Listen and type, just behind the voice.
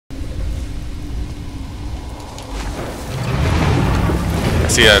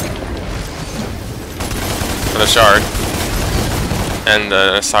see it. For the shard. And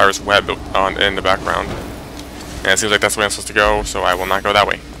the Cyrus web in the background. And it seems like that's the way I'm supposed to go, so I will not go that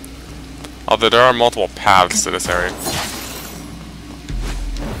way. Although there are multiple paths to this area.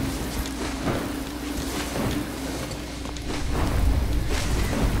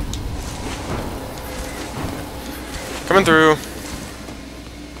 Coming through.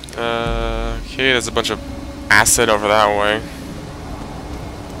 Okay, there's a bunch of acid over that way.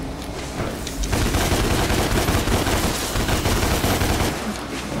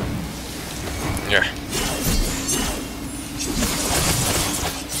 Yeah.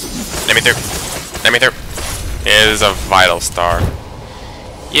 Let me through. Let me through. It is a vital star.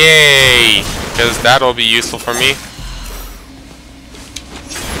 Yay! Because that'll be useful for me.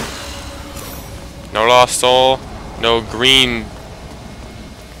 No lost soul. No green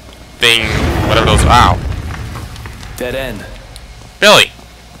thing. Whatever those. Ow. Dead end. Billy!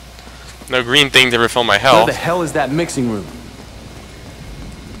 No green thing to refill my health. Where the hell is that mixing room?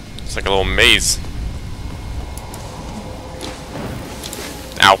 It's like a little maze.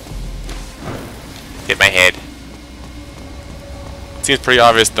 Ow. Hit my head. Seems pretty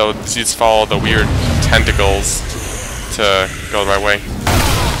obvious though, just follow the weird tentacles to go the right way.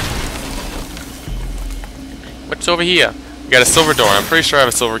 What's over here? We got a silver door. I'm pretty sure I have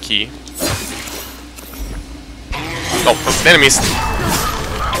a silver key. Oh, enemies.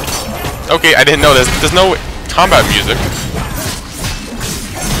 Okay, I didn't know this. There's no combat music.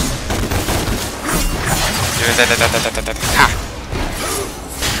 Ha!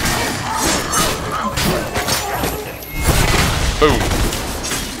 Boom.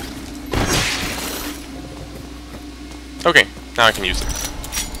 Okay, now I can use it.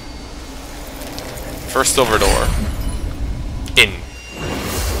 First silver door. In.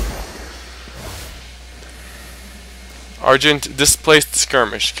 Argent, displaced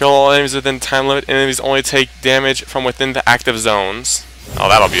skirmish. Kill all enemies within time limit. Enemies only take damage from within the active zones. Oh,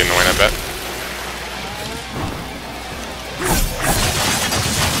 that'll be annoying, I bet.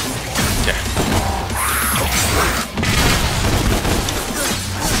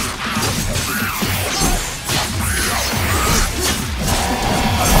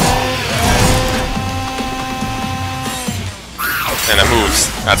 And it moves.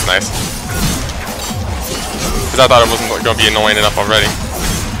 That's nice. Because I thought it wasn't going to be annoying enough already.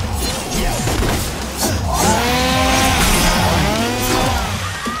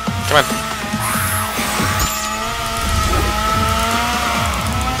 Come on.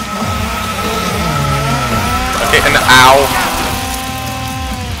 Okay, and ow.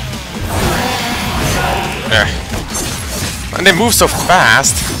 There. And they move so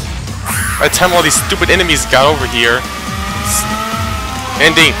fast. By the time all these stupid enemies got over here.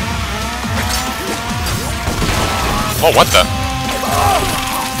 Ending. Oh, what the?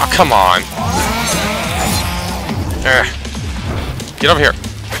 Oh, come on. Get over here.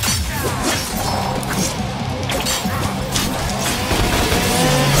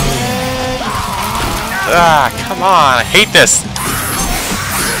 Ah, come on. I hate this.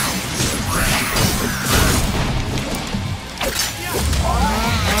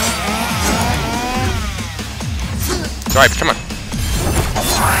 Alright, come on.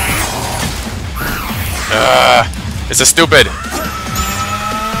 This is stupid.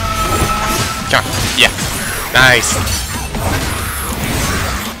 Come on. Yeah. Nice.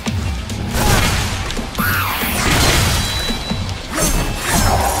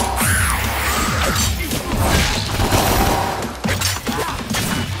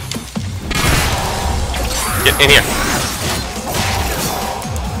 Get in here.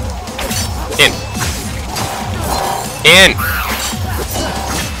 In.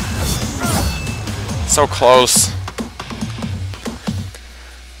 So close.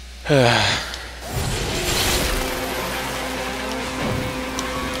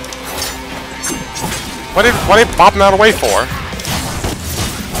 What did Bob not away for?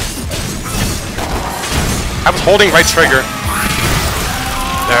 I was holding right trigger.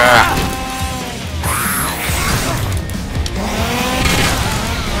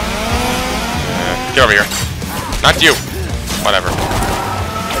 Get over here. Not you. Whatever.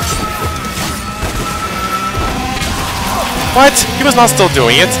 What? He was not still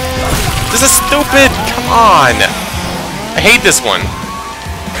doing it. This is stupid. Come on. I hate this one.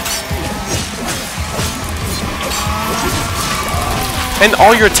 And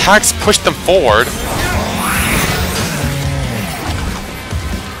all your attacks push them forward.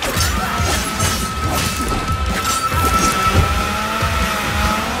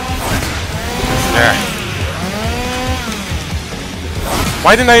 There.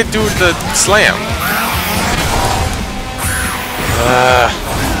 Why didn't I do the slam?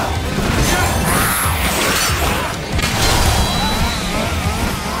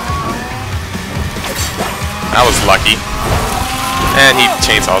 That was lucky. And he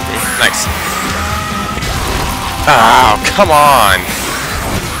chainsaws me. Nice. Oh, come on!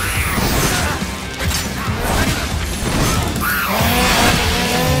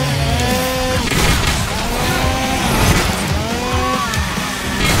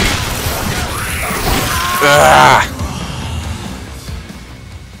 Ugh.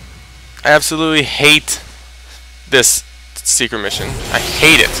 I absolutely hate this secret mission. I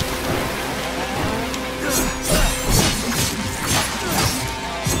hate it.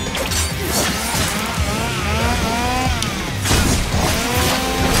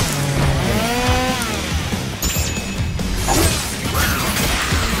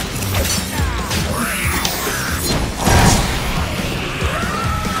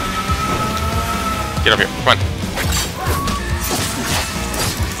 Get up here, come on.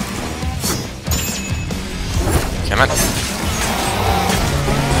 Come on.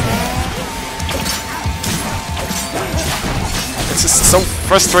 It's just so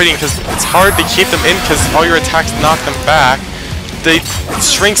frustrating because it's hard to keep them in because all your attacks knock them back. They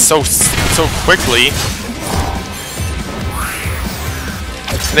shrink so quickly.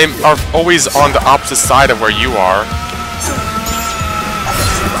 They are always on the opposite side of where you are.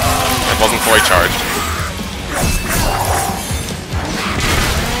 It wasn't fully charged.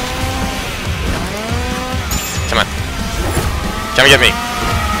 Come on. Come and get me.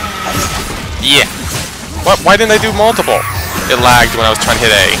 Yeah. What? Why didn't I do multiple? It lagged when I was trying to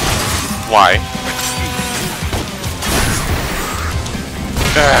hit A. Why?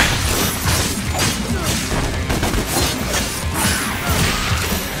 Ugh.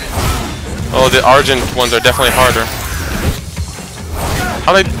 Oh, the Argent ones are definitely harder.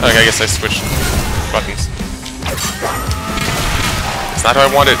 How did I... Okay, I guess I switched buttons. It's not how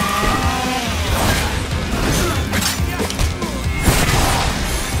I wanted.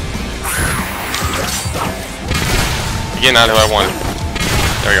 Again, not who I wanted.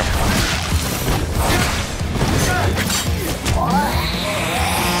 There we go.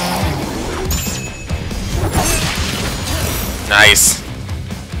 Nice.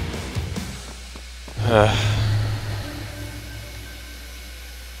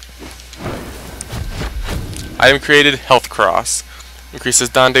 Item created, Health Cross. Increases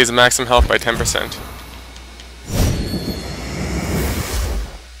Dante's maximum health by 10%.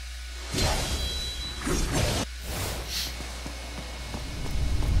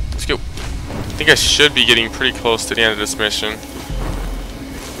 Let's go. I think I should be getting pretty close to the end of this mission.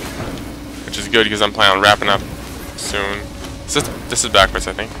 Which is good because I'm planning on wrapping up soon. This is backwards,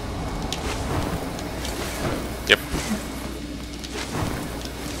 I think. Yep.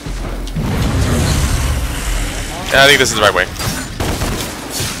 Yeah, I think this is the right way.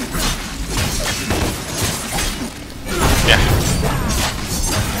 Yeah.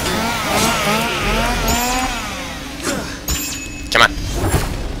 Come on.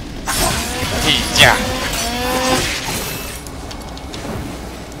 Yeah.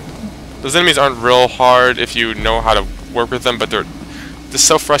 Those enemies aren't real hard if you know how to work with them, but they're just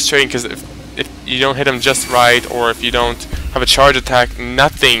so frustrating because if you don't hit them just right, or if you don't have a charge attack,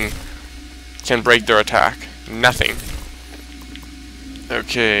 nothing can break their attack. Nothing.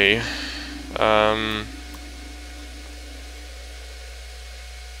 Okay. I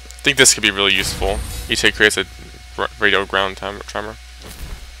think this could be really useful. Each hit creates a radio ground tremor.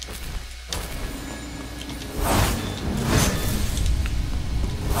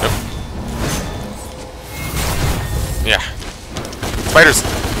 Nope. Yeah. Spiders!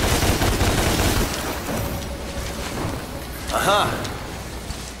 Aha!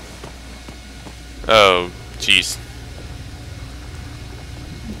 Oh, jeez.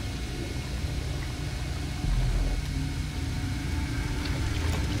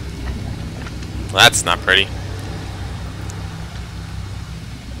 Well, that's not pretty.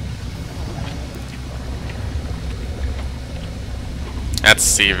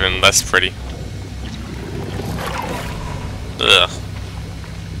 That's even less pretty. Ugh.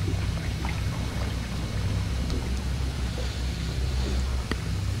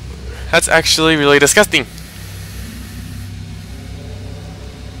 That's actually really disgusting.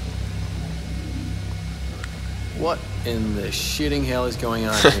 What in the shitting hell is going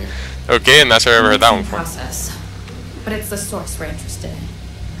on here? Okay, and that's where I ever heard that one from. Process. But it's the source we're interested in.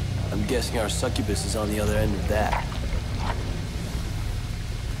 I'm guessing our succubus is on the other end of that.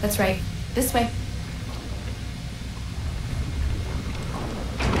 That's right. This way.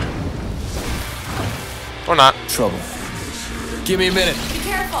 Or not. Trouble. Give me a minute. Be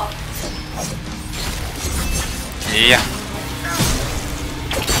careful. Yeah.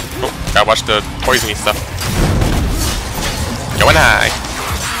 Oh, gotta watch the poisony stuff. Going high.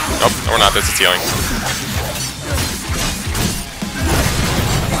 Nope, no, we're not. This is healing.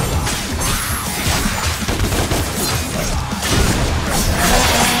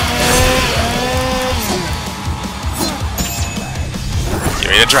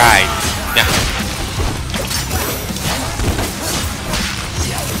 Give me the drive. Yeah.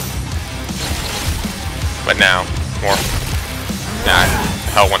 But now, more. Nah,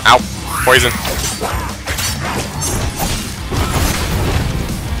 hell one. Ow! Poison.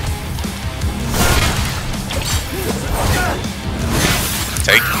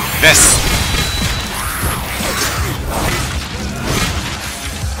 Take this.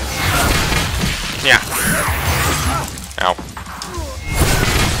 Yeah. Ow.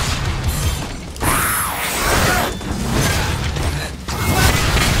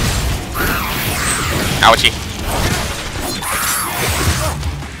 Ouchie.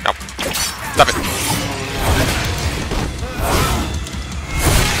 No. Stop it.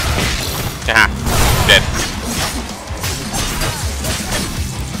 Haha. Dead.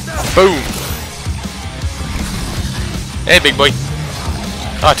 Boom. Hey, big boy.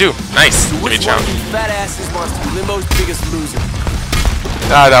 Oh, two. Nice. Give me a challenge. Fat asses wants to be Limbo's biggest loser.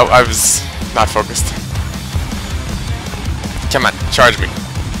 Ah, no, I was not focused. Come on, charge me.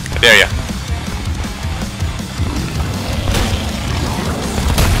 I dare ya.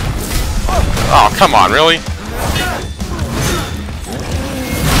 Oh, come on, really?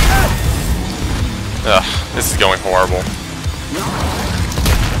 Ugh, this is going horrible.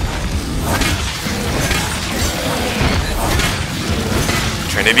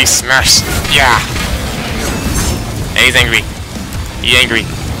 Trinity smash! Yeah! And he's angry. He angry.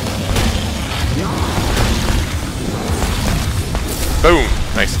 Boom!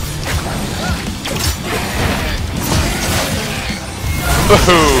 Nice.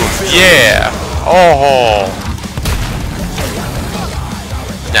 Boom! Yeah! Oh!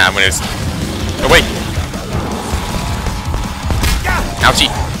 Nah, I'm gonna just... No, wait! Ouchie!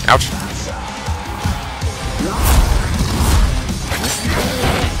 Ouch!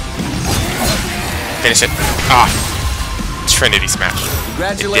 Finish it. Ah! Trinity smash.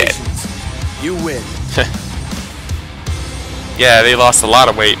 Congratulations. You win. Yeah, they lost a lot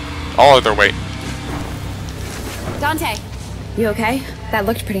of weight. All of their weight. Dante, you okay? That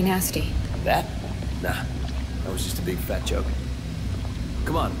looked pretty nasty. That? Nah. That was just a big fat joke.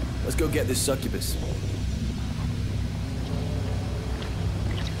 Come on, let's go get this succubus.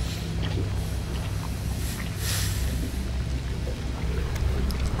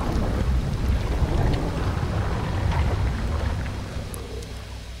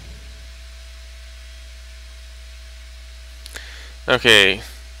 Okay,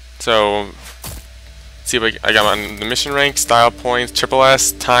 so see if I got on the mission rank, style points, triple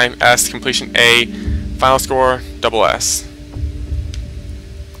S, time S, completion A, final score double S.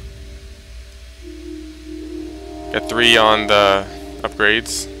 Got 3 on the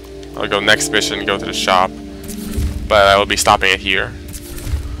upgrades. I'll go next mission, go to the shop, but I will be stopping it here,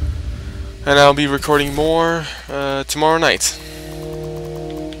 and I'll be recording more tomorrow night.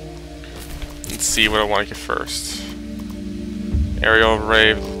 Let's see what I want to get first. Aerial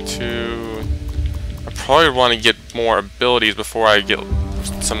Ray 2. I probably want to get more abilities before I get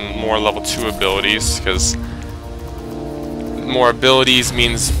some more level 2 abilities, because more abilities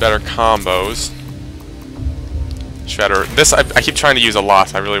means better combos. Shredder. This I keep trying to use a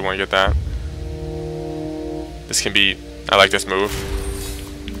lot. I really want to get that. This can be... I like this move.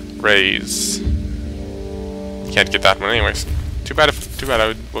 Raise. Can't get that one anyways. Too bad.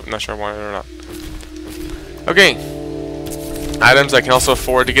 I'm not sure I want it or not. Okay. Items I can also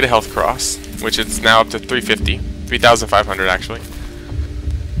afford to get a health cross, which is now up to 350. 3,500 actually.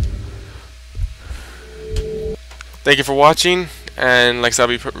 Thank you for watching, and like I said,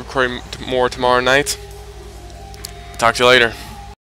 I'll be recording more tomorrow night. Talk to you later.